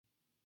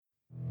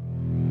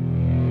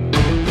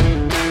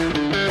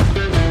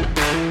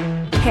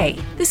Hey,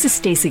 this is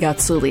Stacey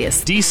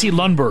Gotsoulias, DC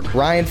Lundberg,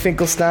 Ryan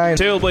Finkelstein,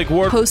 Taylor Blake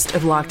Ward, host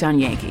of Locked On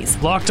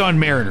Yankees, Locked On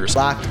Mariners,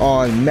 Locked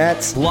On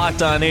Mets,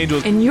 Locked On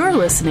Angels, and you're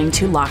listening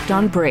to Locked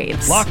On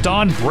Braves. Locked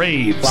On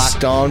Braves,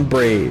 Locked On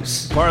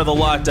Braves, part of the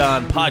Locked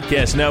On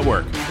Podcast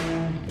Network.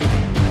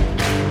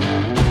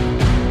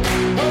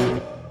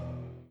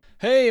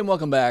 Hey, and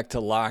welcome back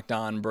to Locked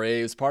On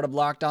Braves, part of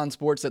Locked On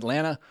Sports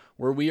Atlanta,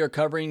 where we are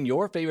covering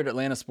your favorite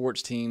Atlanta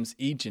sports teams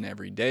each and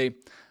every day.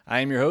 I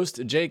am your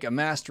host, Jake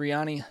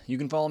Mastriani. You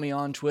can follow me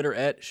on Twitter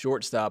at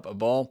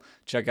shortstopball.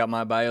 Check out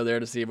my bio there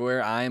to see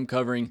where I am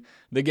covering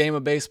the game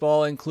of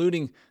baseball,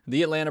 including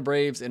the Atlanta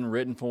Braves in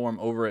written form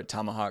over at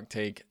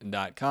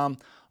tomahawktake.com.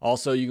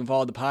 Also, you can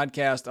follow the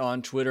podcast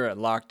on Twitter at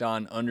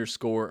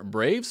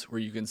LockedOn_Braves,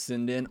 where you can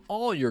send in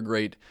all your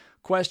great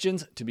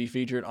questions to be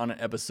featured on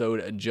an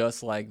episode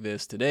just like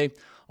this today.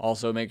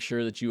 Also, make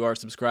sure that you are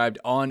subscribed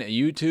on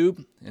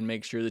YouTube and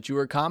make sure that you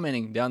are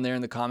commenting down there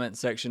in the comment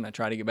section. I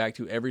try to get back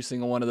to every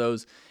single one of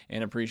those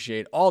and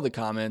appreciate all the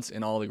comments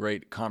and all the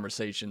great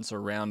conversation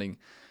surrounding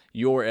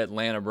your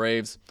Atlanta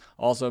Braves.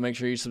 Also, make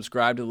sure you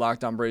subscribe to the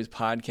Locked On Braves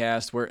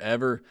podcast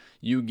wherever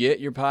you get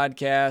your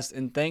podcast.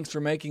 And thanks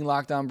for making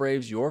Locked On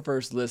Braves your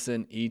first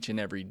listen each and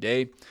every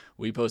day.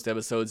 We post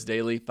episodes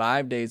daily,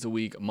 5 days a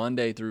week,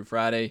 Monday through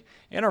Friday,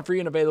 and are free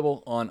and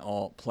available on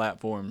all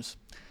platforms.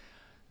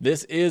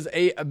 This is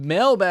a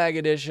mailbag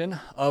edition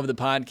of the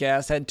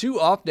podcast. Had 2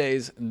 off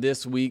days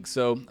this week,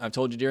 so I've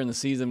told you during the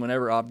season,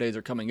 whenever off days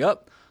are coming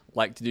up,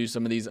 like to do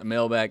some of these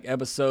mailbag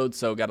episodes.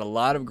 So got a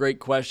lot of great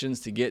questions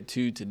to get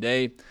to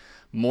today.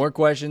 More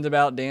questions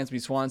about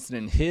Dansby Swanson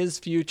and his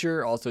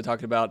future. Also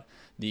talking about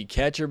the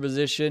catcher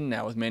position.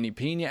 Now with Manny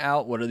Pena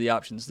out, what are the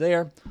options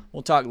there?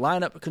 We'll talk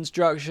lineup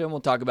construction.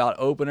 We'll talk about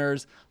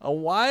openers. A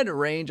wide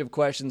range of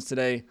questions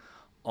today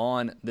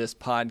on this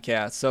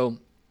podcast. So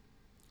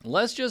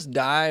let's just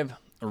dive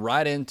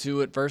right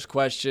into it. First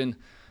question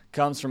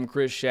comes from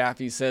Chris Schaff.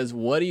 He says,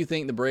 what do you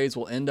think the Braves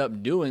will end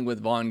up doing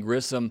with Vaughn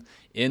Grissom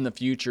in the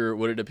future?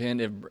 Would it depend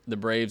if the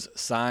Braves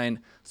sign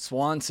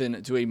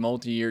Swanson to a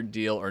multi-year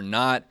deal or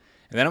not?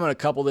 And then I'm going to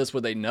couple this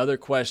with another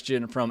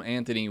question from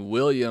Anthony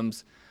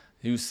Williams,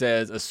 who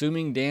says,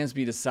 assuming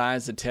Dansby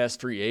decides to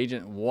test free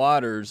agent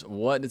waters,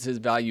 what does his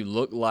value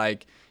look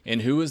like?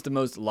 And who is the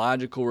most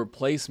logical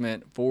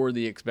replacement for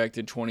the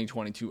expected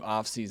 2022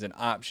 offseason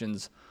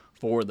options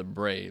for the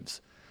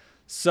Braves?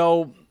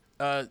 So,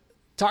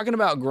 talking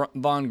about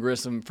Vaughn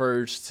Grissom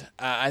first,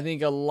 I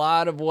think a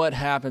lot of what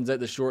happens at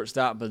the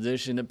shortstop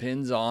position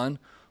depends on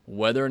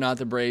whether or not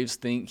the Braves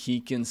think he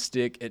can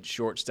stick at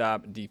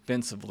shortstop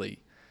defensively.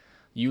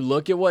 You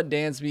look at what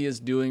Dansby is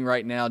doing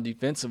right now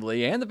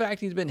defensively and the fact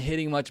he's been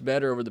hitting much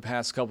better over the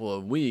past couple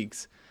of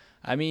weeks.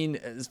 I mean,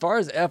 as far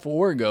as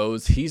FWAR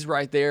goes, he's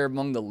right there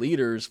among the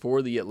leaders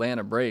for the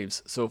Atlanta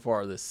Braves so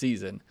far this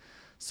season.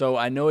 So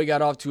I know he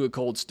got off to a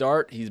cold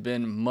start. He's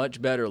been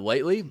much better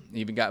lately. He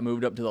even got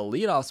moved up to the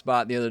leadoff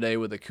spot the other day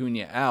with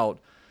Acuna out.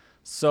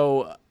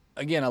 So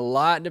again, a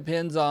lot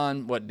depends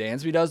on what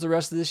Dansby does the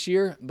rest of this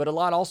year, but a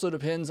lot also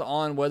depends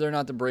on whether or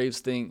not the Braves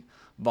think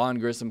Vaughn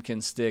Grissom can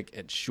stick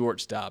at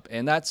shortstop.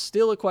 And that's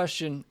still a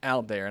question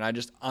out there. And I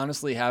just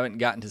honestly haven't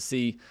gotten to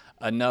see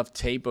enough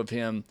tape of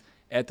him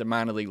at the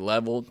minor league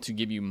level to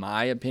give you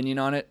my opinion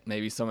on it.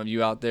 Maybe some of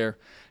you out there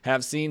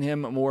have seen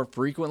him more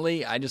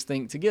frequently. I just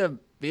think to get a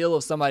feel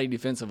of somebody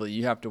defensively,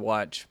 you have to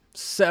watch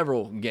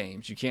several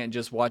games. You can't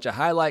just watch a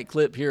highlight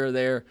clip here or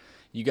there.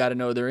 You got to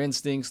know their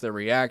instincts, their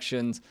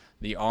reactions,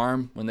 the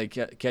arm when they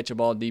catch a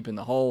ball deep in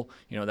the hole.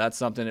 You know, that's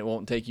something that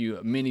won't take you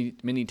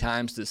many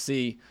times to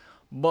see.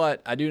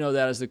 But I do know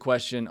that is the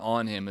question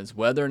on him, is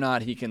whether or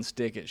not he can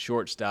stick at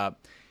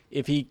shortstop.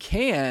 If he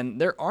can,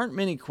 there aren't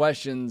many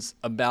questions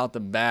about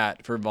the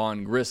bat for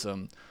Vaughn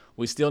Grissom.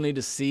 We still need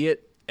to see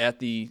it at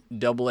the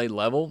AA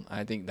level.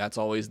 I think that's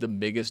always the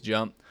biggest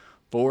jump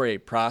for a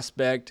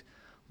prospect.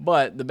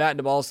 But the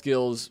bat-to-ball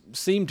skills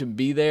seem to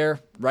be there.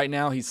 Right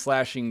now he's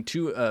slashing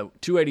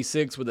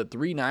 286 with a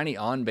 390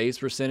 on-base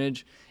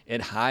percentage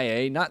at high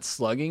A. Not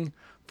slugging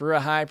for a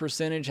high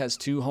percentage, has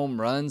 2 home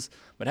runs,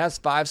 but has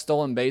 5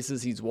 stolen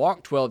bases. He's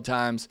walked 12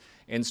 times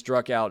and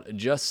struck out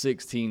just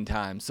 16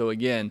 times. So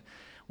again,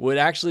 would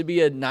actually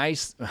be a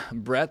nice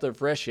breath of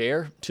fresh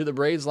air to the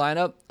Braves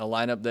lineup, a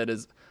lineup that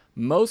is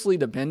mostly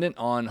dependent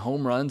on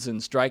home runs and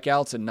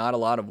strikeouts and not a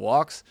lot of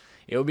walks.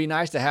 It would be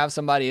nice to have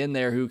somebody in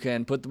there who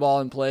can put the ball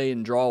in play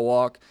and draw a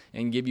walk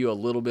and give you a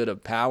little bit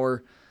of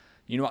power.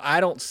 You know, I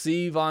don't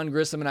see Vaughn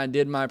Grissom, and I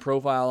did my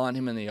profile on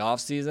him in the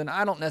offseason.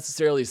 I don't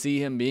necessarily see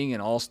him being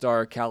an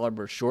all-star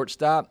caliber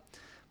shortstop,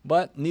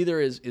 but neither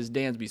is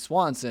Dansby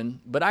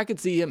Swanson. But I could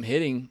see him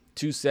hitting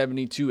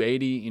 270,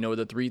 280, you know, with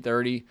a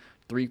 330,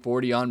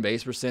 340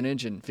 on-base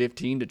percentage and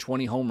 15 to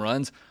 20 home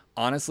runs.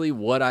 Honestly,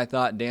 what I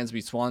thought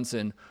Dansby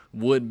Swanson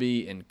would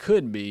be and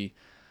could be.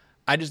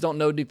 I just don't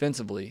know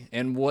defensively.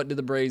 And what do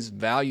the Braves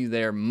value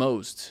there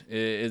most?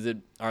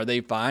 Are they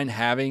fine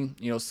having,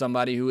 you know,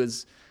 somebody who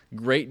is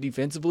great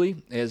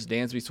defensively, as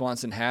Dansby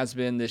Swanson has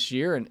been this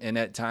year and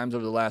at times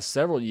over the last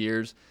several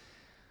years?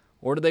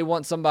 Or do they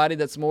want somebody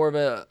that's more of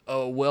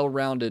a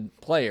well-rounded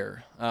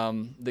player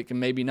that can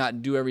maybe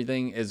not do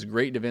everything as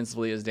great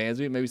defensively as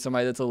Dansby, maybe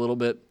somebody that's a little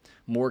bit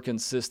more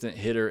consistent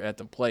hitter at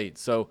the plate?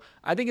 So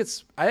I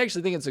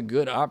actually think it's a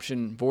good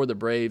option for the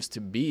Braves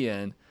to be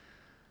in.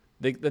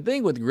 The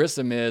thing with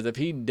Grissom is if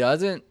he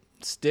doesn't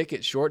stick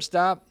at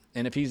shortstop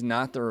and if he's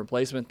not the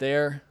replacement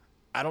there,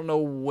 I don't know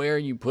where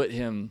you put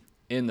him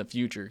in the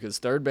future, because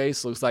third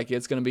base looks like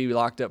it's going to be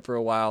locked up for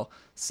a while.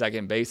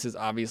 Second base is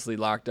obviously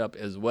locked up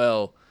as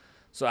well.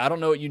 So I don't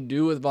know what you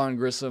do with Vaughn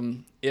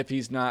Grissom if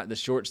he's not the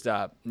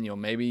shortstop.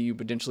 Maybe you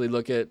potentially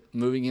look at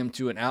moving him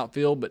to an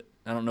outfield, but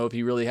I don't know if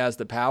he really has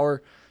the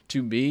power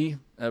to be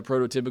a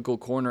prototypical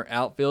corner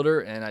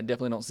outfielder, and I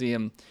definitely don't see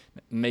him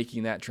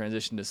making that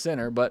transition to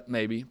center, but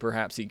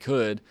perhaps he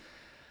could.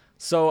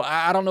 So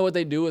I don't know what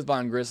they do with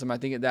Vaughn Grissom. I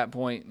think at that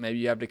point maybe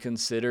you have to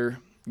consider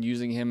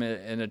using him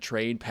in a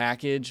trade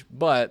package.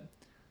 But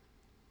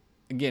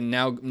again,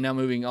 now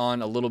moving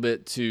on a little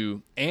bit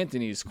to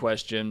Anthony's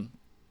question,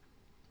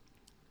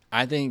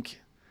 I think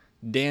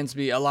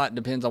Dansby, a lot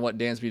depends on what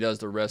Dansby does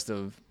the rest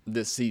of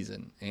this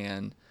season.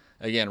 And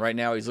again, right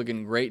now he's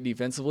looking great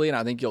defensively, and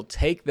I think you'll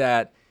take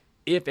that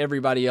if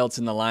everybody else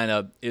in the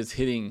lineup is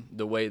hitting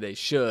the way they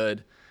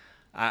should.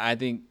 I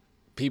think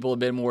people have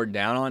been more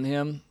down on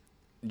him,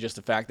 just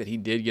the fact that he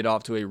did get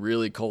off to a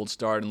really cold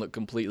start and look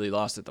completely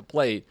lost at the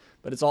plate.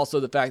 But it's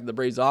also the fact that the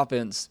Braves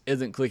offense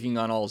isn't clicking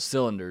on all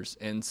cylinders.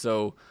 And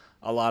so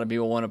a lot of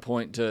people want to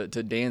point to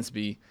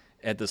Dansby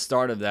at the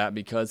start of that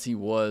because he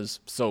was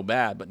so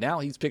bad. But now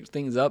he's picked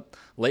things up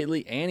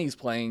lately and he's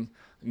playing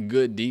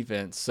good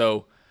defense.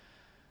 So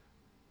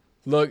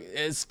look,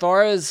 as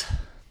far as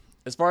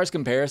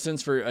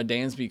comparisons for a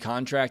Dansby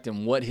contract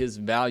and what his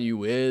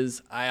value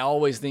is, I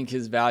always think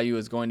his value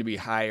is going to be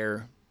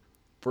higher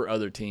for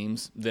other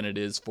teams than it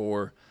is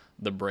for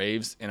the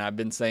Braves. And I've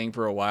been saying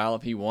for a while,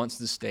 if he wants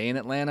to stay in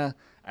Atlanta,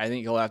 I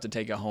think he'll have to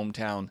take a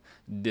hometown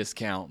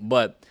discount.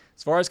 But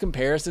as far as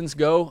comparisons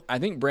go, I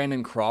think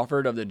Brandon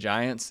Crawford of the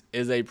Giants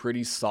is a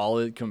pretty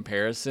solid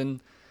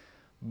comparison.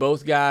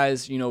 Both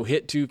guys,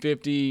 hit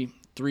 250,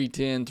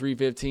 310,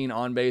 315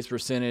 on-base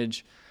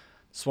percentage.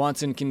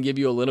 Swanson can give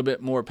you a little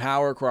bit more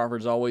power.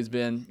 Crawford's always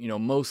been,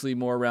 mostly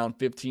more around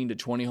 15 to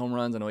 20 home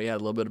runs. I know he had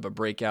a little bit of a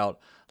breakout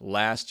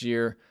last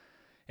year.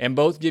 And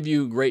both give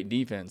you great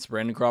defense.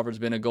 Brandon Crawford's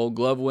been a Gold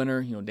Glove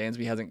winner.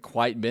 Dansby hasn't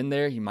quite been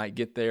there. He might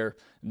get there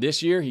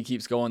this year. He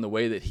keeps going the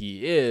way that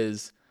he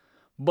is.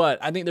 But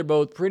I think they're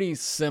both pretty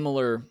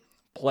similar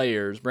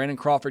players. Brandon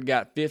Crawford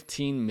got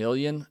 $15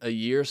 million a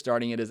year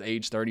starting at his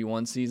age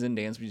 31 season.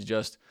 Dansby's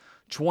just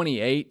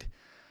 28.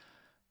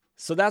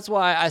 So that's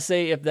why I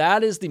say if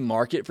that is the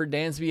market for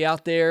Dansby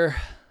out there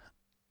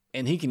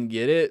and he can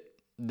get it,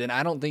 then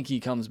I don't think he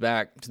comes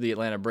back to the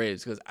Atlanta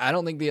Braves, because I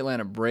don't think the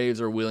Atlanta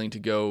Braves are willing to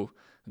go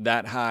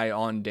that high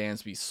on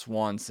Dansby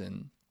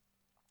Swanson,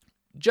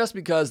 just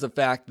because the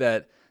fact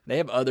that they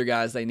have other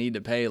guys they need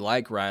to pay,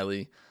 like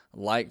Riley,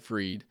 like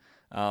Fried,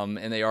 and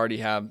they already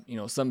have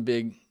some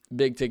big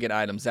ticket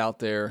items out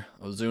there.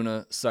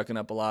 Ozuna sucking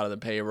up a lot of the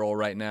payroll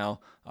right now.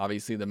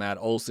 Obviously the Matt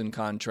Olson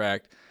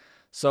contract.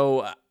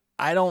 So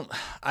I don't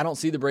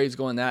see the Braves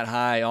going that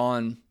high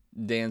on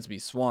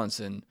Dansby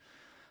Swanson.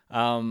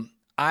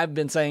 I've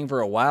been saying for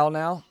a while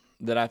now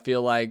that I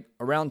feel like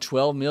around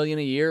 $12 million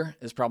a year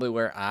is probably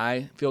where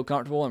I feel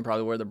comfortable, and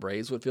probably where the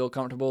Braves would feel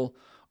comfortable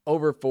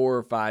over 4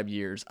 or 5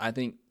 years. I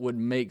think would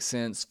make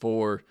sense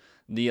for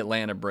the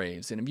Atlanta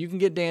Braves. And if you can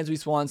get Dansby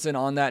Swanson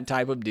on that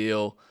type of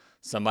deal,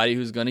 somebody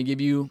who's going to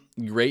give you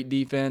great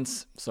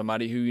defense,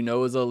 somebody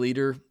who is a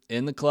leader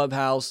in the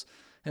clubhouse,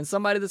 and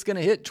somebody that's going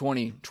to hit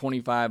 20,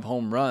 25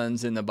 home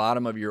runs in the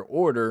bottom of your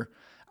order,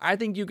 I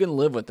think you can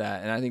live with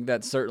that. And I think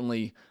that's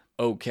certainly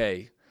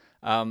okay.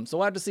 So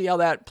we'll have to see how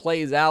that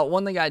plays out.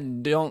 One thing I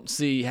don't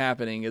see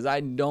happening is I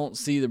don't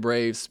see the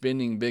Braves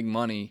spending big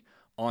money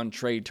on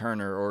Trey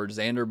Turner or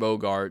Xander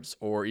Bogaerts,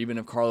 or even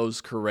if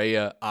Carlos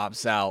Correa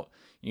opts out.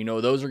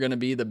 Those are going to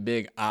be the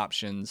big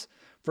options.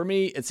 For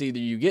me, it's either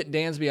you get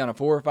Dansby on a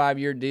 4 or 5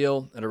 year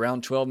deal at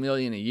around $12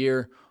 million a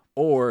year,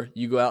 or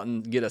you go out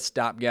and get a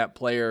stopgap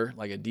player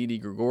like a Didi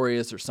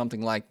Gregorius or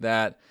something like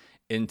that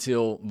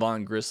until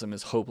Vaughn Grissom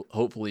is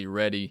hopefully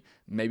ready,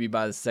 maybe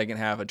by the second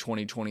half of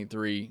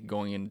 2023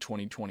 going into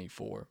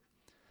 2024.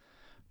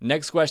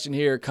 Next question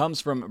here comes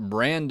from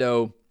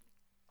Brando.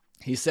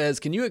 He says,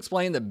 can you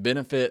explain the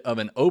benefit of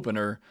an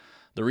opener?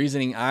 The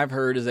reasoning I've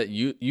heard is that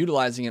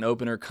utilizing an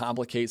opener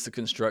complicates the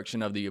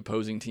construction of the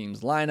opposing team's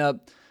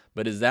lineup,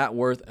 but is that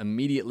worth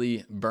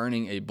immediately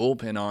burning a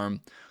bullpen arm?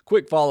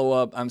 Quick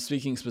follow-up, I'm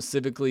speaking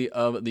specifically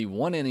of the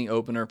one-inning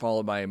opener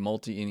followed by a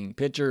multi-inning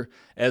pitcher,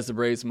 as the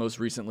Braves most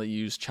recently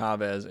used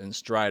Chavez and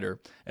Strider,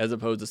 as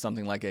opposed to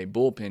something like a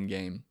bullpen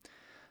game.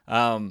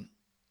 And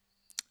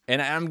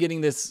I'm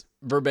getting this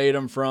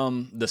verbatim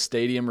from the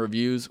Stadium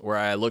Reviews, where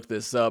I looked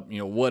this up,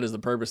 what is the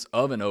purpose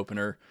of an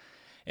opener?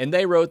 And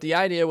they wrote the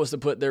idea was to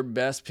put their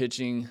best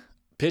pitching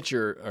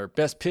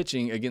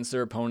against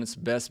their opponent's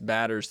best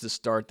batters to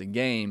start the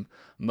game.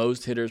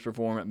 Most hitters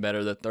perform it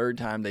better the third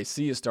time they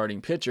see a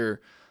starting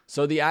pitcher,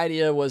 So the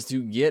idea was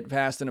to get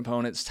past an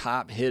opponent's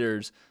top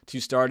hitters to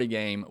start a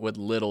game with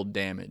little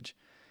damage.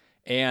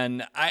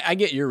 And I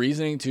get your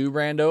reasoning too,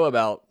 Brando,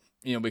 about,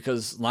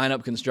 because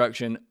lineup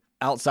construction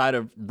outside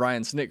of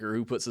Brian Snitker,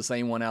 who puts the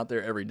same one out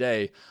there every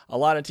day, a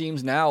lot of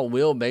teams now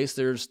will base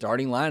their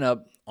starting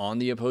lineup on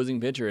the opposing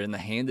pitcher and the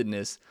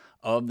handedness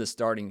of the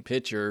starting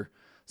pitcher.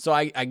 So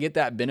I get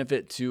that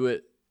benefit to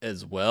it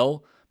as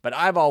well. But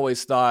I've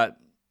always thought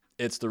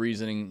it's the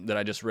reasoning that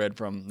I just read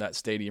from that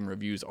Stadium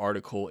Reviews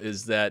article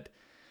is that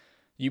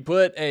you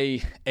put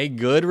a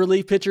good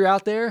relief pitcher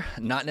out there,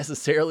 not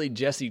necessarily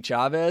Jesse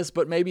Chavez,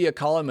 but maybe a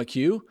Colin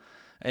McHugh,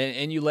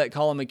 and you let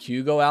Colin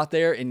McHugh go out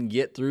there and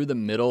get through the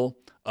middle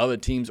of a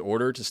team's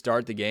order to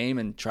start the game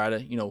and try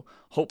to,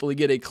 hopefully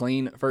get a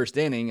clean first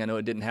inning. I know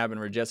it didn't happen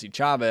for Jesse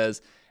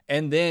Chavez.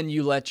 And then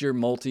you let your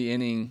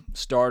multi-inning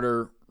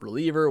starter,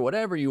 reliever,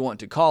 whatever you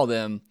want to call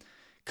them,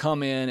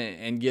 come in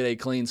and get a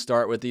clean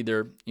start with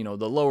either,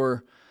 the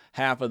lower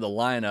half of the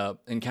lineup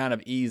and kind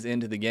of ease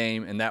into the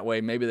game. And that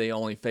way, maybe they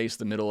only face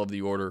the middle of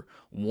the order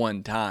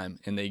one time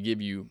and they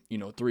give you,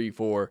 3,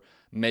 4,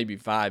 maybe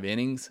 5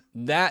 innings.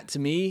 That to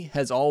me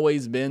has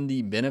always been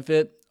the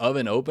benefit of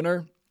an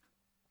opener.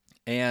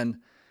 And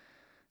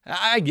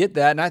I get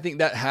that. And I think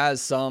that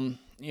has some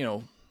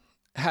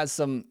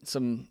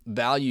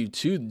value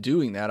to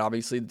doing that.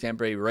 Obviously, the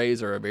Tampa Bay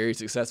Rays are a very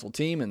successful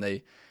team and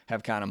they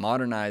have kind of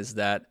modernized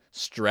that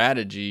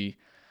strategy.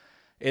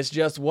 It's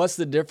just, what's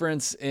the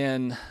difference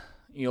in,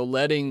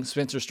 letting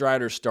Spencer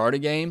Strider start a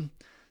game,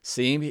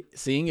 seeing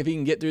if he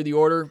can get through the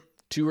order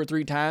 2 or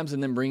 3 times,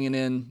 and then bringing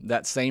in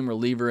that same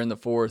reliever in the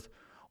 4th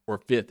or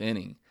 5th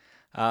inning.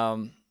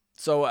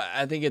 So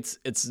I think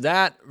it's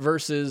that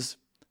versus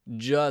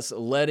just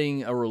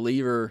letting a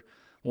reliever,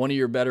 one of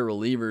your better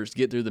relievers,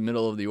 get through the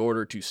middle of the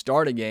order to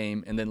start a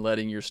game and then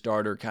letting your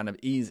starter kind of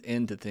ease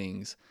into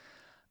things.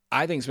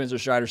 I think Spencer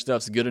Strider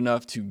stuff's good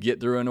enough to get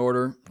through an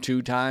order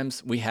 2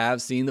 times. We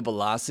have seen the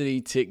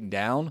velocity tick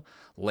down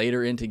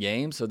later into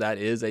games, so that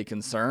is a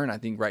concern. I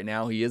think right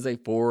now he is a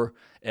 4,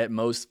 at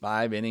most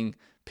 5 inning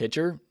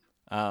pitcher.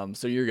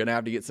 So you're going to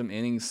have to get some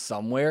innings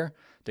somewhere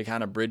to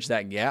kind of bridge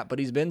that gap. But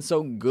he's been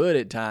so good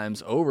at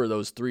times over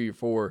those 3 or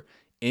 4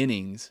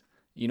 innings.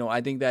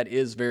 I think that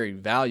is very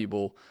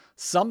valuable.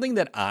 Something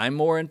that I'm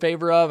more in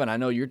favor of, and I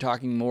know you're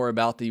talking more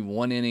about the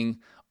 1 inning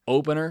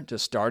opener to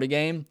start a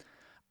game.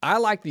 I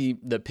like the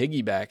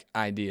piggyback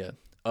idea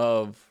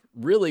of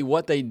really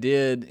what they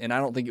did, and I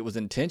don't think it was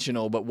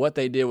intentional, but what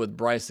they did with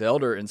Bryce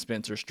Elder and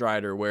Spencer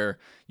Strider, where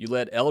you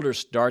let Elder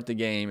start the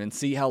game and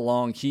see how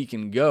long he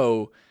can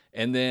go,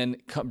 and then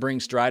bring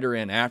Strider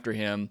in after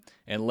him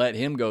and let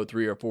him go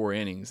 3 or 4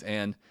 innings.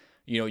 And,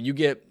 you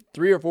get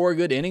 3 or 4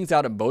 good innings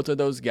out of both of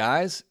those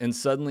guys, and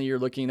suddenly you're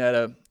looking at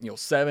a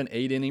 7,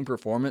 8 inning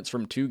performance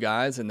from 2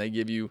 guys, and they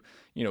give you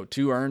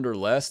 2 earned or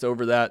less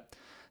over that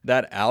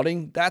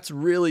outing. That's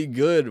really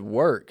good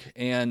work.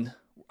 And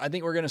I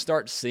think we're going to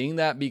start seeing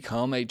that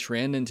become a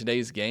trend in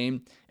today's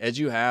game as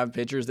you have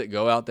pitchers that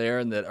go out there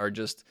and that are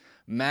just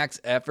max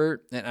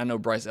effort. And I know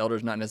Bryce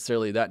Elder's not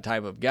necessarily that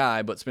type of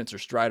guy, but Spencer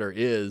Strider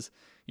is,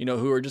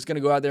 who are just going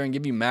to go out there and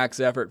give you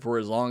max effort for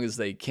as long as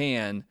they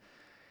can.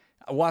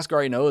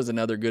 Huascar Ynoa is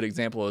another good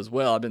example as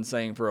well. I've been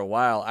saying for a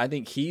while, I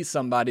think he's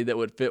somebody that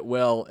would fit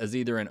well as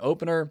either an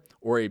opener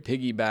or a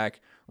piggyback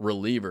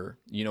reliever.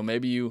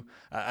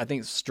 I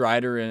think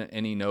Strider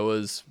and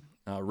Ynoa's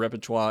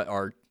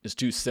repertoire is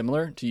too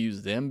similar to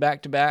use them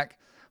back to back,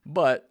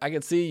 but I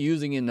could see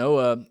using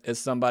Ynoa as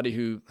somebody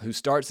who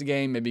starts the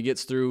game, maybe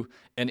gets through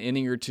an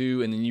inning or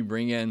 2, and then you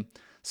bring in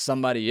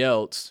somebody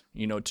else,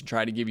 to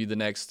try to give you the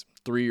next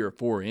 3 or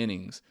 4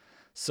 innings.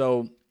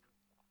 So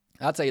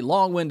that's a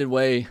long-winded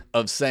way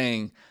of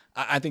saying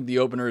I think the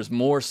opener is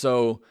more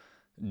so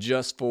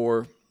just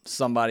for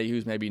somebody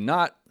who's maybe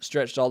not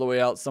stretched all the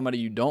way out, somebody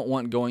you don't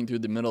want going through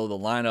the middle of the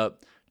lineup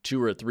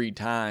 2 or 3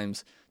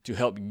 times to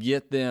help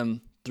get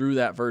them through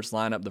that first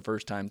lineup the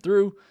first time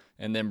through,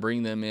 and then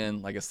bring them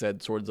in, like I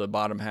said, towards the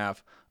bottom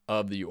half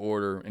of the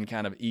order and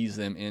kind of ease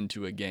them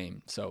into a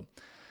game. So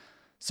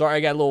sorry I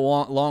got a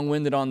little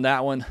long-winded on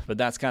that one, but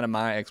that's kind of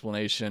my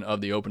explanation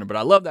of the opener. But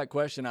I love that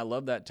question. I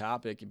love that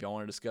topic. If y'all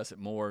want to discuss it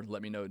more,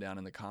 let me know down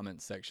in the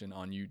comments section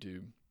on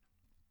YouTube.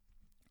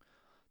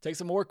 Take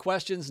some more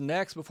questions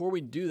next. Before we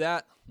do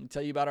that, let me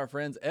tell you about our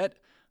friends at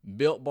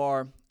Built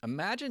Bar.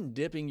 Imagine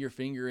dipping your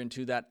finger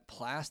into that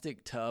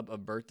plastic tub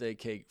of birthday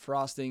cake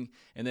frosting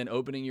and then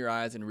opening your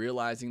eyes and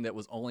realizing that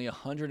was only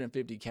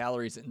 150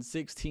 calories and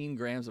 16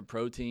 grams of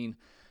protein.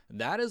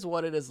 That is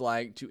what it is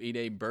like to eat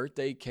a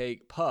birthday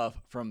cake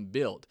puff from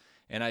Built.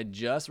 And I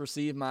just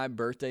received my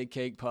birthday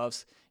cake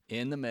puffs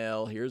in the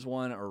mail. Here's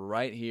one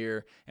right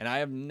here. And I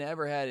have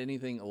never had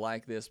anything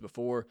like this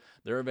before.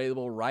 They're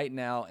available right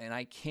now, and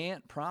I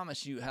can't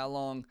promise you how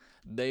long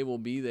they will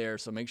be there.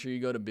 So make sure you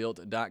go to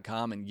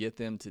built.com and get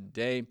them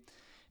today.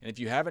 And if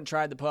you haven't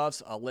tried the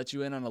puffs, I'll let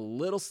you in on a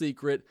little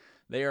secret.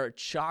 They are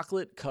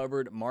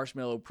chocolate-covered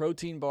marshmallow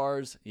protein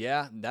bars.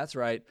 Yeah, that's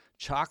right.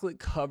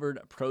 Chocolate-covered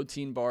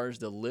protein bars,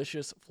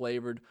 delicious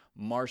flavored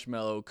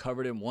marshmallow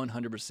covered in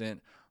 100%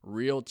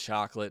 real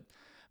chocolate.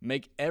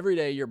 Make every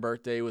day your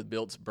birthday with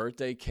Built's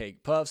birthday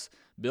cake puffs.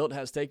 Built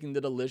has taken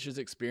the delicious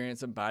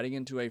experience of biting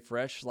into a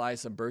fresh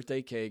slice of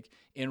birthday cake,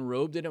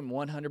 enrobed it in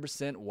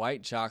 100%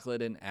 white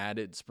chocolate, and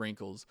added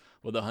sprinkles.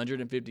 With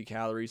 150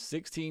 calories,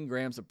 16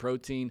 grams of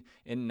protein,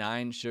 and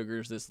 9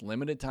 sugars, this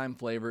limited time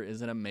flavor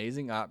is an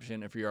amazing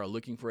option if you are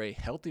looking for a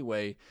healthy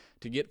way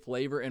to get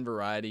flavor and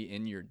variety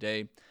in your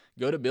day.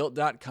 Go to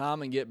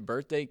Built.com and get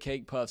birthday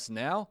cake puffs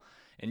now.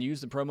 And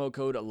use the promo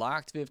code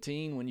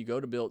LOCKED15 when you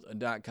go to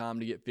Built.com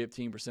to get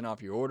 15%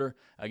 off your order.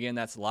 Again,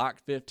 that's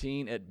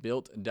LOCKED15 at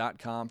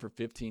Built.com for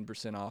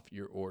 15% off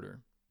your order.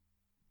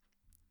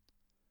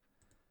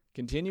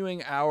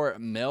 Continuing our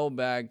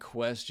mailbag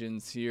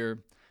questions here.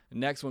 The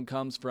next one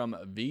comes from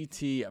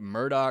VT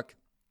Murdoch.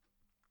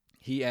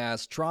 He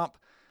asks,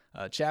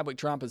 Chadwick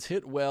Tromp has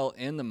hit well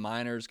in the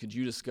minors. Could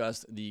you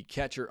discuss the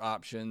catcher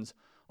options?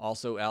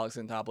 Also, Alex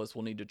Anthopoulos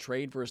will need to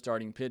trade for a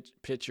starting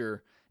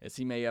pitcher as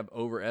he may have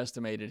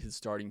overestimated his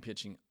starting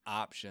pitching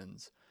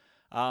options.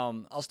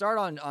 I'll start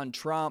on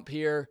Tromp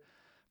here.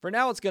 For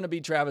now, it's going to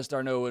be Travis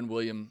d'Arnaud and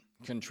William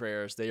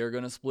Contreras. They are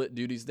going to split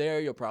duties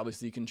there. You'll probably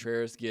see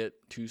Contreras get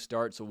 2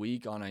 starts a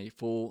week on a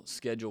full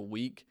schedule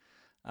week.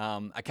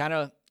 I kind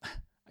of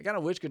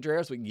wish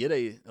Contreras would get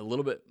a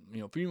little bit,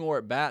 a few more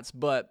at bats,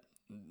 but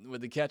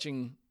with the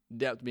catching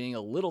depth being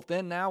a little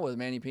thin now with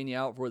Manny Pena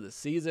out for the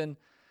season,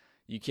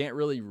 you can't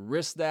really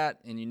risk that,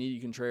 and you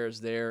need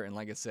Contreras there. And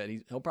like I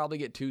said, he'll probably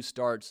get 2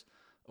 starts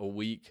a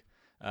week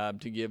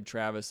to give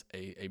Travis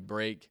a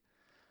break.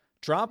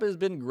 Tromp has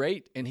been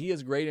great, and he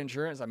has great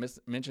insurance. I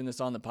mentioned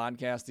this on the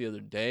podcast the other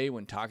day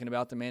when talking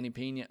about the Manny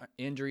Pena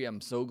injury. I'm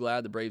so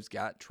glad the Braves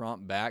got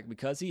Tromp back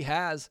because he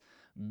has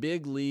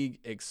big league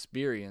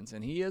experience,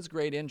 and he has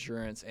great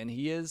insurance, and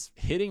he is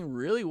hitting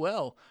really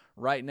well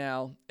right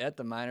now at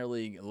the minor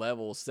league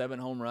level. 7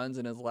 home runs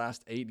in his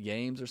last 8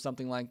 games or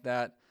something like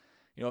that.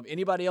 If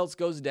anybody else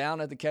goes down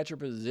at the catcher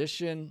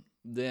position,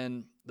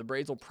 then the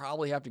Braves will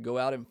probably have to go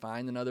out and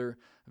find another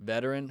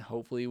veteran.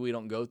 Hopefully we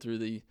don't go through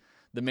the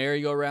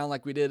merry-go-round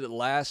like we did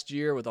last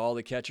year with all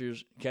the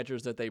catchers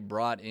that they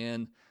brought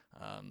in.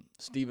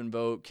 Stephen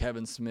Vogt,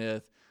 Kevin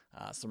Smith,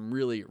 some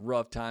really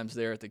rough times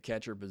there at the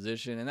catcher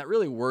position. And that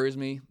really worries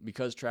me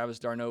because Travis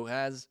d'Arnaud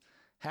has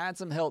had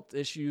some health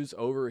issues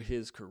over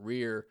his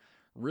career.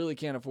 Really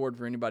can't afford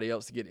for anybody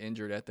else to get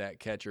injured at that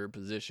catcher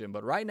position.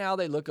 But right now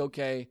they look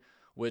okay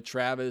with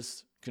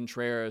Travis,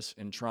 Contreras,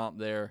 and Tromp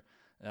there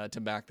to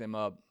back them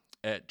up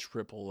at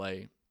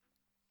AAA.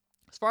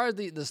 As far as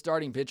the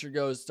starting pitcher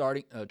goes,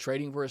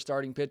 trading for a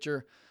starting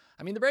pitcher,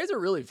 the Braves are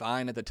really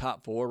fine at the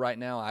top 4 right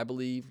now, I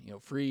believe.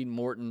 Fried,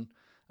 Morton,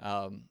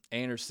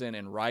 Anderson,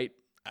 and Wright.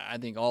 I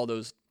think all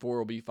those 4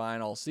 will be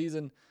fine all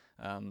season.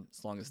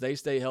 As long as they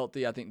stay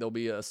healthy, I think they'll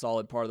be a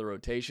solid part of the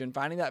rotation.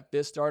 Finding that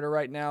 5th starter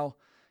right now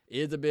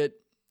is a bit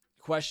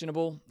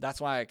questionable. That's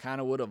why I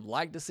kind of would have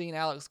liked to seen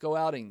Alex go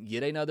out and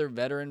get another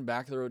veteran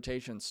back to the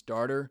rotation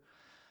starter.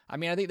 I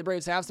think the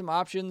Braves have some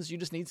options. You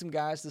just need some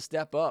guys to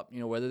step up,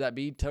 whether that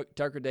be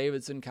Tucker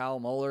Davidson,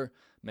 Kyle Muller,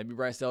 maybe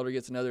Bryce Elder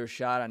gets another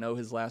shot. I know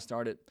his last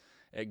start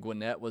at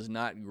Gwinnett was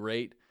not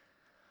great,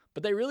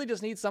 but they really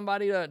just need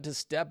somebody to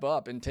step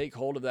up and take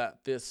hold of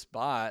that 5th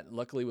spot.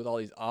 Luckily, with all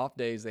these off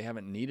days, they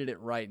haven't needed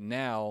it right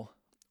now.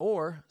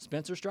 Or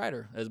Spencer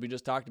Strider, as we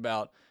just talked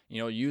about,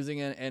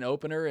 using an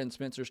opener and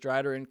Spencer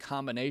Strider in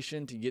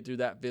combination to get through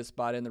that 5th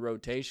spot in the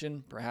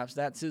rotation. Perhaps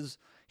that's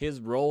his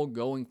role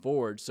going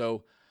forward.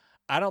 So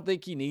I don't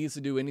think he needs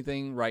to do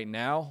anything right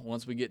now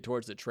once we get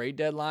towards the trade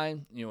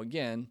deadline.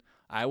 Again,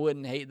 I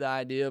wouldn't hate the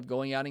idea of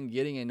going out and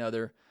getting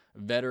another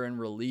veteran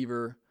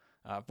reliever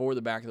for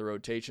the back of the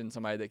rotation,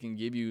 somebody that can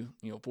give you,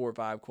 4 or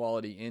 5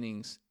 quality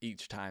innings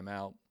each time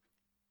out.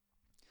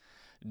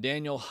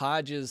 Daniel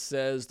Hodges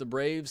says the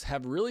Braves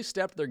have really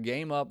stepped their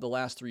game up the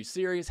last 3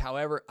 series.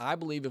 However, I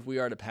believe if we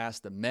are to pass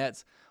the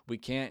Mets, we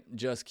can't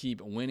just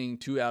keep winning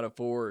 2 out of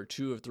 4 or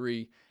 2 of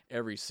 3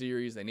 every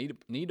series. They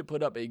need to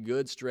put up a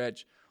good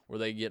stretch where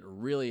they get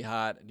really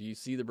hot. Do you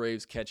see the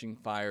Braves catching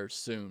fire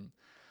soon?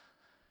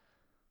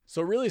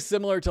 So really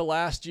similar to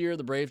last year,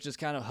 the Braves just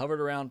kind of hovered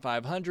around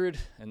 500,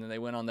 and then they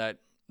went on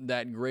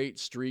that great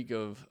streak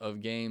of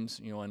games,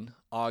 in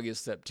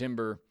August,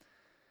 September.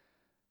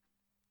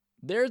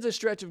 There's a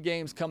stretch of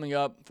games coming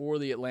up for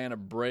the Atlanta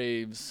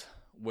Braves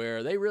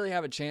where they really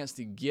have a chance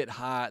to get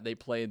hot. They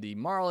play the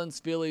Marlins,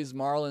 Phillies,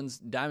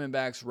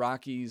 Diamondbacks,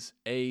 Rockies,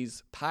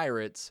 A's,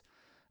 Pirates,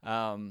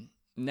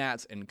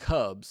 Nats, and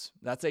Cubs.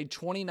 That's a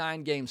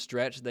 29-game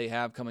stretch they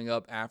have coming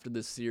up after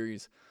this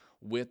series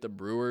with the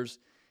Brewers.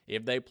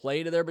 If they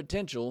play to their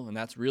potential, and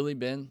that's really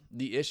been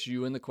the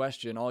issue and the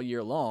question all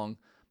year long,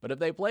 but if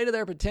they play to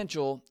their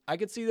potential, I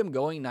could see them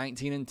going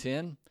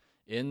 19-10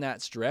 in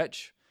that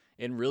stretch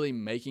and really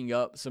making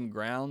up some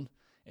ground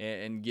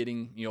and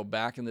getting,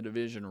 back in the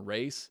division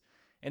race.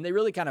 And they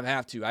really kind of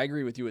have to. I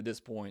agree with you at this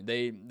point.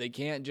 They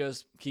can't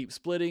just keep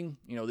splitting,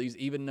 these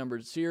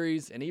even-numbered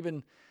series, and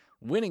even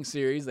winning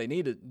series. They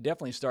need to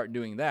definitely start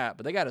doing that,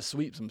 but they got to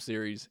sweep some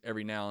series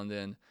every now and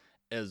then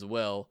as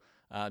well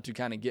to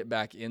kind of get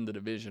back in the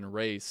division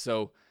race.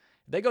 So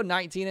If they go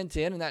 19-10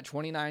 in that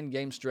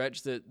 29-game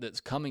stretch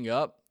that's coming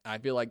up, I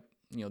feel like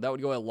that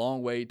would go a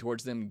long way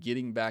towards them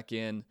getting back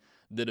in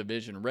the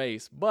division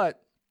race.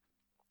 But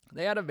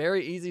they had a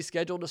very easy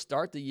schedule to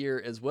start the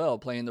year as well,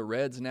 playing the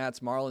Reds, Nats,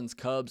 Marlins,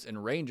 Cubs,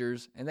 and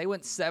Rangers, and they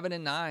went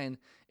 7-9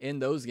 in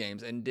those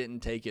games and didn't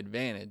take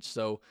advantage.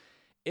 So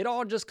it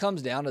all just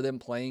comes down to them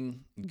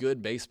playing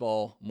good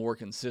baseball more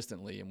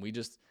consistently, and we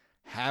just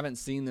haven't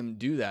seen them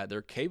do that.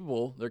 They're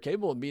capable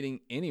of beating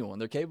anyone.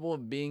 They're capable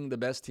of being the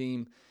best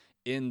team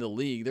in the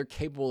league. They're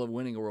capable of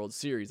winning a World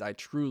Series. I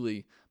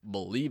truly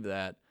believe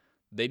that.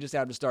 They just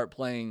have to start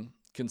playing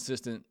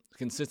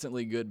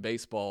consistently good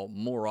baseball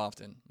more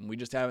often. And we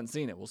just haven't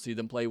seen it. We'll see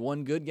them play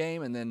one good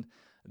game and then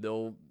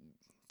they'll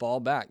fall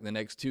back the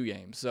next two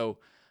games. So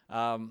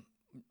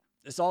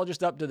it's all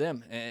just up to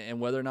them and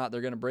whether or not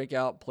they're going to break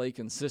out, play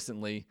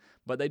consistently.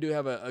 But they do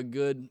have a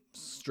good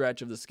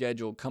stretch of the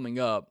schedule coming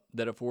up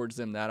that affords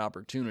them that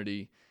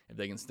opportunity. If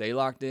they can stay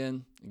locked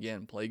in,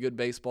 again, play good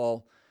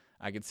baseball,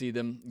 I could see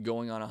them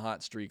going on a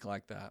hot streak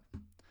like that.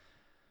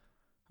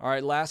 All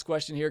right, last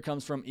question here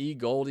comes from E.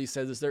 Gold. He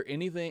says, is there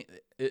anything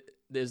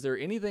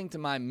to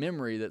my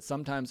memory that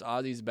sometimes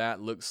Ozzy's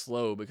bat looks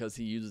slow because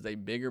he uses a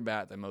bigger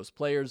bat than most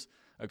players?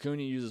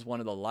 Acuna uses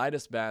one of the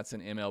lightest bats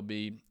in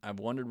MLB. I've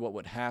wondered what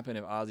would happen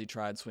if Ozzy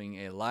tried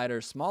swinging a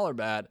lighter, smaller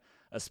bat,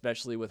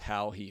 especially with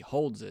how he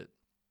holds it.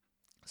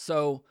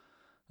 So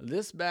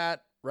this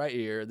bat right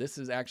here, this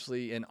is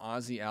actually an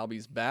Ozzy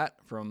Albies bat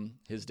from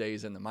his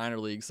days in the minor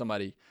league.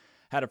 Somebody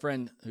had a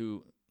friend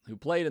who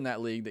played in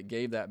that league that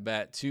gave that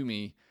bat to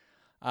me.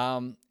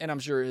 And I'm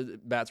sure his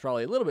bat's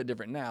probably a little bit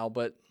different now,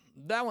 but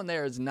that one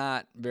there is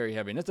not very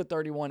heavy. And it's a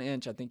 31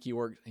 inch. I think he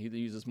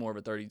uses more of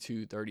a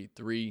 32,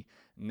 33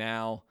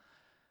 now.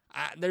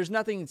 There's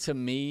nothing to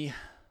me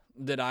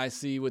that I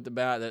see with the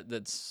bat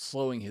that's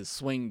slowing his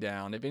swing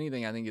down. If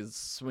anything, I think his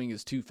swing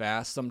is too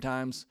fast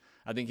sometimes.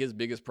 I think his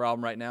biggest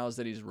problem right now is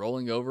that he's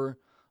rolling over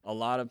a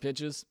lot of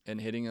pitches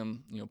and hitting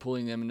them,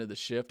 pulling them into the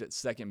shift at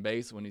second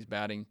base when he's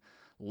batting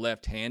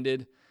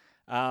left-handed.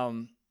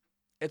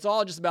 It's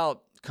all just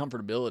about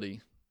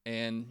comfortability.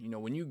 And,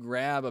 when you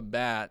grab a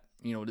bat,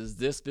 does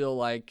this feel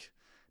like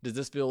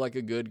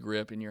a good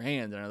grip in your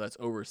hand? I know that's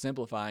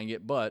oversimplifying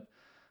it, but,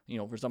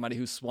 for somebody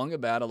who swung a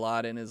bat a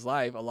lot in his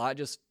life,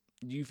 do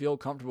you feel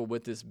comfortable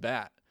with this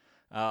bat?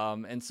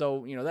 And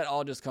so, that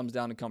all just comes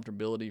down to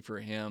comfortability for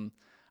him.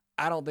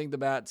 I don't think the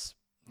bat's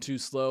too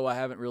slow. I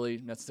haven't really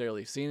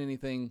necessarily seen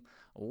anything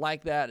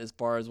like that as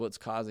far as what's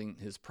causing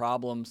his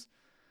problems.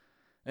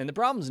 And the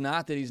problem's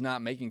not that he's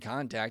not making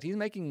contact. He's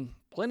making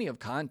plenty of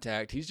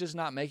contact. He's just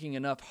not making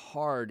enough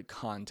hard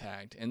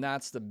contact. And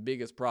that's the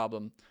biggest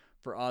problem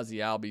for Ozzy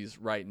Albies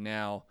right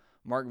now.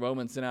 Mark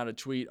Bowman sent out a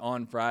tweet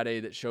on Friday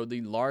that showed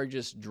the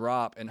largest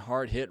drop in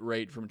hard hit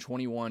rate from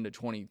 21 to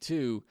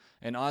 22,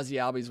 and Ozzy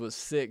Albies was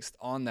 6th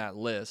on that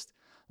list.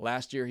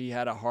 Last year, he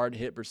had a hard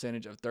hit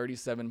percentage of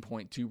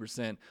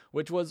 37.2%,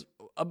 which was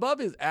above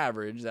his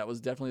average. That was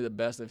definitely the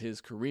best of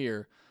his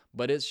career,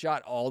 but it's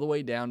shot all the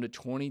way down to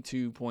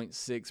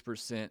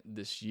 22.6%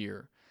 this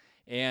year.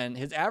 And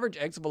his average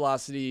exit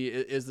velocity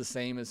is the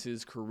same as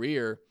his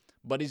career,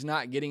 but he's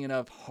not getting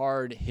enough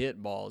hard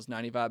hit balls.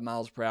 95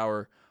 miles per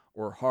hour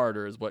or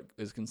harder is what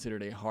is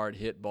considered a hard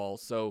hit ball.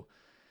 So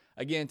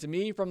again, to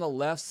me, from the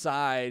left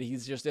side,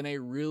 he's just in a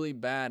really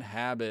bad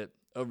habit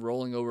of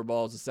rolling over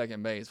balls to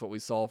second base, what we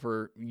saw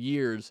for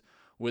years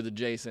with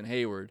Jason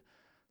Hayward.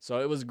 So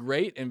it was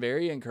great and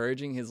very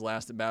encouraging his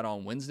last at bat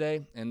on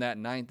Wednesday in that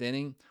 9th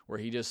inning where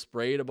he just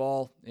sprayed a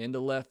ball into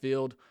left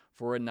field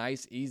for a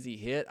nice, easy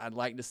hit. I'd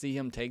like to see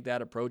him take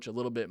that approach a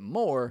little bit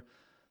more,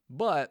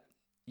 but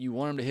you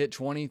want him to hit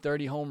 20,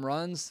 30 home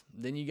runs,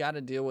 then you got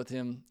to deal with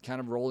him kind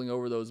of rolling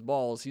over those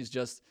balls.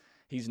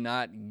 He's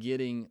not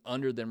getting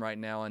under them right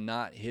now and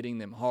not hitting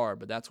them hard,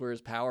 but that's where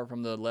his power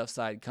from the left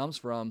side comes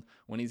from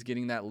when he's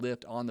getting that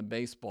lift on the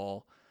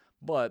baseball.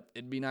 But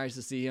it'd be nice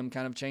to see him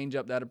kind of change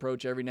up that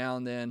approach every now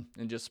and then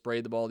and just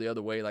spray the ball the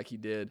other way like he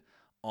did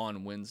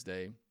on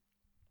Wednesday.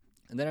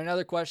 And then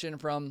another question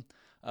from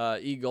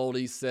E.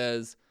 Goldie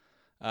says,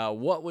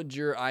 what would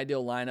your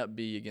ideal lineup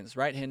be against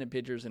right-handed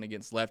pitchers and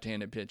against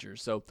left-handed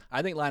pitchers? So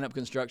I think lineup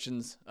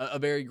construction's a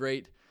very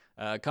great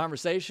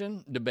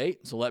conversation,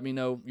 debate. So let me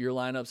know your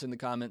lineups in the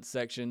comments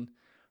section.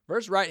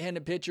 Versus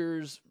right-handed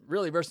pitchers,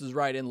 really versus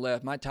right and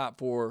left, my top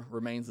 4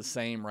 remains the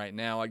same right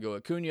now. I go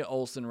Acuna,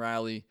 Olsen,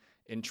 Riley,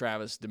 and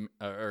Travis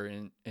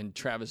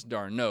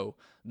d'Arnaud.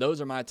 Those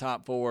are my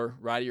top 4,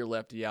 righty or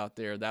lefty out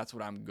there. That's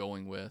what I'm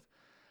going with.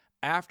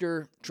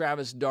 After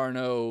Travis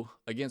d'Arnaud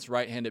against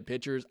right-handed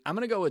pitchers, I'm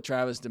going to go with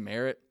Travis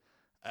Demeritte.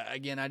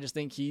 Again, I just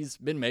think he's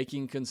been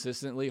making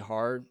consistently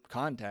hard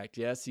contact.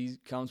 Yes, he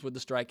comes with the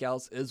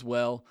strikeouts as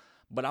well,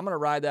 but I'm going to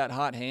ride that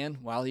hot hand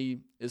while he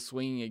is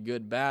swinging a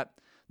good bat.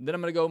 Then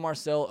I'm going to go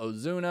Marcell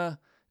Ozuna.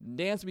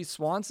 Dansby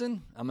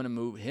Swanson, I'm going to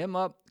move him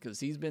up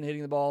because he's been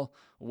hitting the ball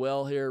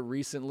well here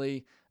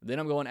recently. Then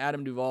I'm going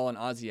Adam Duvall and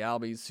Ozzy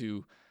Albies,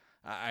 who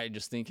I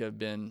just think have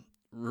been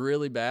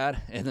really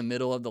bad in the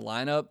middle of the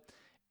lineup.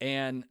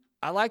 And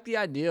I like the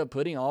idea of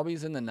putting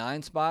Albies in the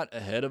 9 spot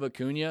ahead of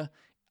Acuna.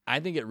 I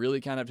think it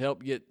really kind of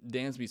helped get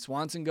Dansby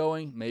Swanson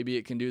going. Maybe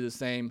it can do the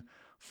same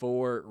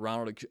for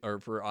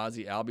for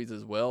Ozzie Albies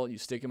as well. You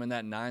stick him in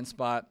that 9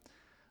 spot.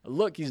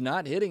 Look, he's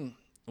not hitting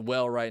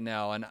well right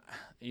now, and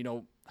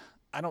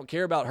I don't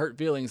care about hurt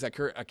feelings. I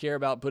care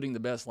about putting the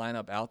best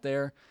lineup out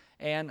there,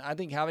 and I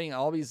think having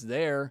Albies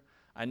there,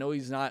 I know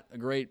he's not a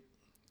great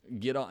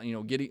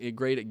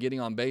great at getting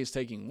on base,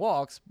 taking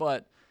walks,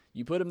 but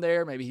you put him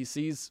there, maybe he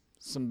sees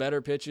some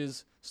better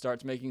pitches,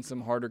 starts making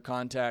some harder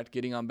contact,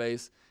 getting on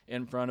base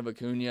in front of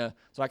Acuna.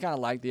 So I kind of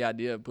like the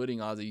idea of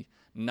putting Ozzie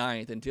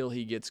 9th until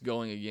he gets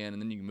going again,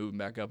 and then you can move him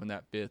back up in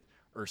that 5th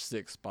or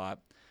 6th spot.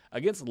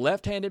 Against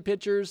left-handed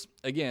pitchers,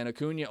 again,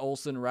 Acuna,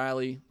 Olsen,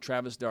 Riley,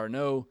 Travis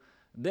d'Arnaud.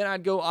 Then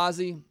I'd go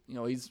Ozzie.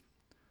 He's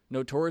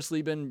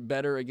notoriously been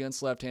better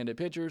against left-handed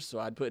pitchers, so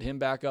I'd put him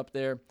back up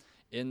there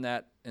in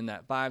that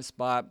 5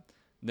 spot.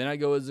 Then I'd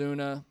go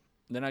Ozuna.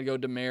 Then I'd go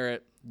DeMeritt,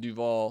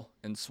 Duvall,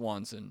 and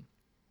Swanson.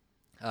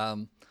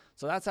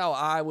 So that's how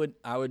I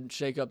would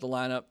shake up the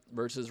lineup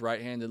versus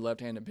right-handed,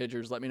 left-handed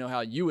pitchers. Let me know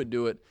how you would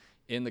do it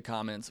in the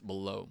comments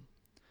below.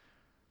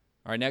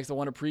 All right, next I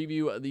want to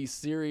preview the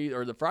series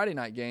or the Friday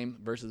night game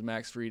versus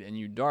Max Fried and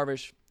Yu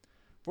Darvish.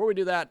 Before we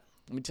do that,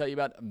 let me tell you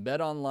about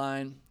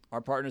BetOnline.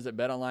 Our partners at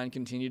BetOnline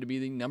continue to be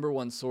the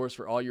 #1 source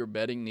for all your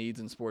betting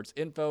needs and sports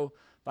info.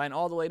 Find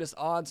all the latest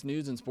odds,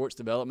 news, and sports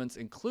developments,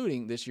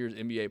 including this year's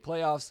NBA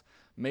playoffs,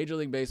 Major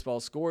League Baseball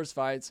scores,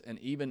 fights, and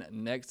even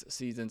next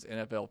season's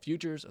NFL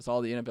futures. That's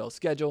all the NFL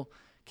schedule.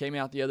 Came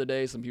out the other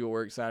day. Some people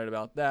were excited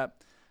about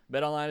that.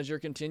 BetOnline is your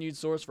continued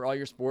source for all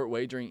your sport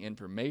wagering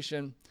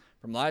information.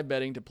 From live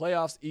betting to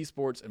playoffs,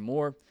 esports, and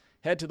more.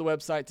 Head to the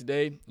website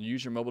today.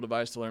 Use your mobile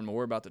device to learn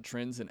more about the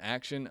trends in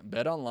action.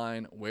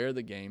 BetOnline, where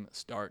the game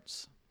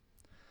starts.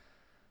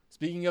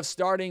 Speaking of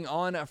starting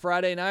on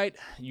Friday night,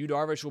 Yu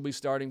Darvish will be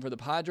starting for the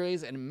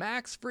Padres and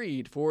Max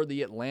Fried for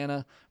the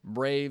Atlanta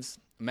Braves.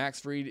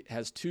 Max Fried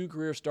has 2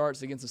 career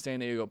starts against the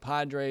San Diego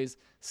Padres,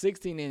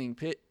 16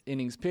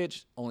 innings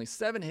pitched, only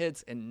 7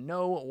 hits, and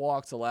no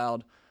walks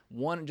allowed,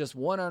 just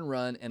one earned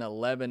run and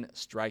 11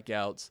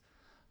 strikeouts.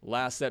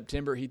 Last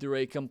September, he threw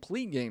a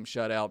complete game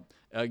shutout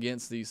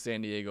against the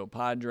San Diego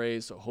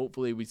Padres, so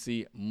hopefully we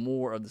see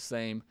more of the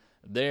same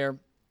there.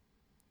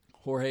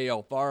 Jorge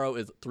Alfaro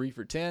is 3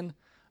 for 10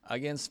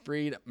 against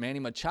Fried. Manny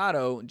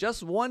Machado,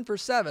 just 1 for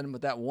 7,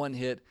 but that one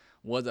hit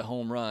was a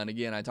home run.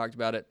 Again, I talked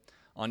about it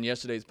on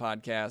yesterday's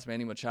podcast.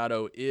 Manny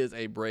Machado is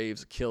a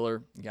Braves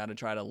killer. You got to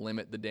try to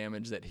limit the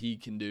damage that he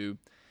can do.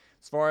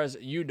 As far as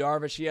Yu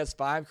Darvish, he has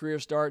 5 career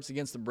starts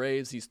against the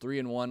Braves. He's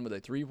 3-1 with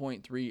a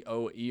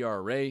 3.30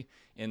 ERA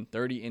in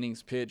 30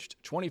 innings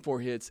pitched, 24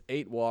 hits,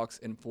 8 walks,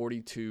 and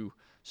 42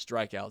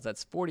 strikeouts.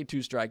 That's 42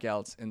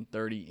 strikeouts in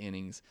 30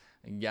 innings.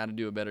 You got to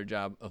do a better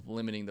job of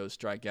limiting those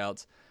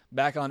strikeouts.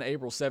 Back on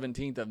April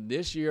 17th of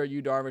this year,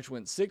 Yu Darvish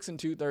went 6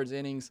 2/3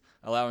 innings,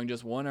 allowing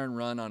just 1 earned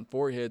run on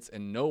 4 hits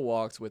and no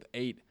walks with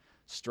 8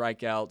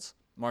 strikeouts.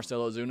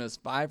 Marcell Ozuna is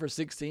 5 for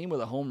 16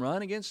 with a home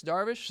run against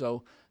Darvish,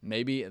 so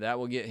maybe that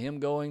will get him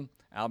going.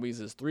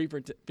 Albies is 3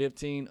 for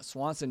 15.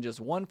 Swanson just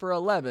 1 for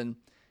 11.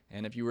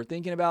 And if you were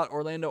thinking about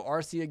Orlando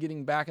Arcia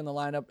getting back in the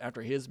lineup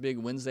after his big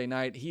Wednesday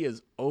night, he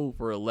is 0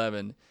 for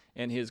 11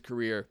 in his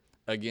career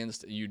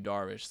against Yu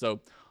Darvish.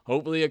 So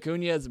hopefully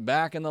Acuna is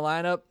back in the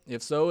lineup.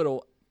 If so,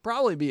 it'll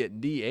probably be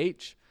at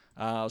DH.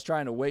 I was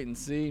trying to wait and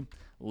see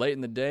late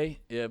in the day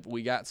if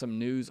we got some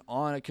news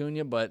on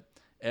Acuna, but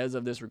as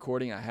of this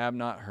recording, I have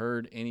not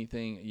heard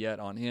anything yet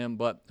on him,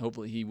 but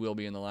hopefully he will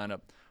be in the lineup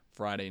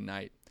Friday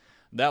night.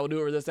 That will do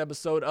it for this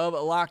episode of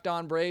Locked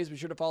On Braves. Be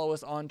sure to follow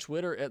us on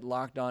Twitter at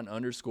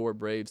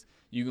LockedOn_Braves.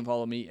 You can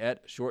follow me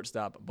at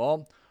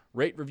ShortstopBall.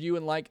 Rate, review,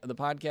 and like the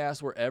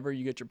podcast wherever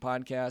you get your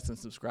podcasts, and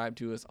subscribe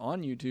to us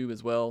on YouTube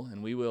as well,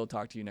 and we will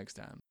talk to you next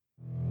time.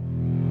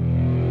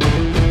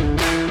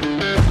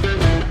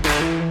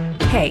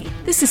 Hey,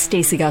 this is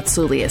Stacey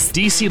Gotsoulias,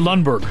 DC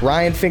Lundberg.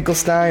 Ryan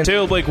Finkelstein.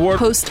 Taylor Blake Ward.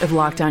 host of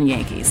Locked On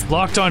Yankees,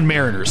 Locked On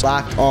Mariners.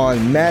 Locked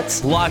On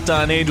Mets. Locked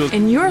On Angels.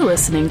 and you're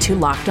listening to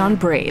Locked On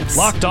Braves.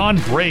 Locked On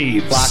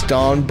Braves. Locked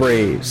On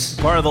Braves.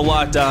 Part of the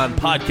Locked On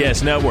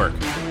Podcast Network.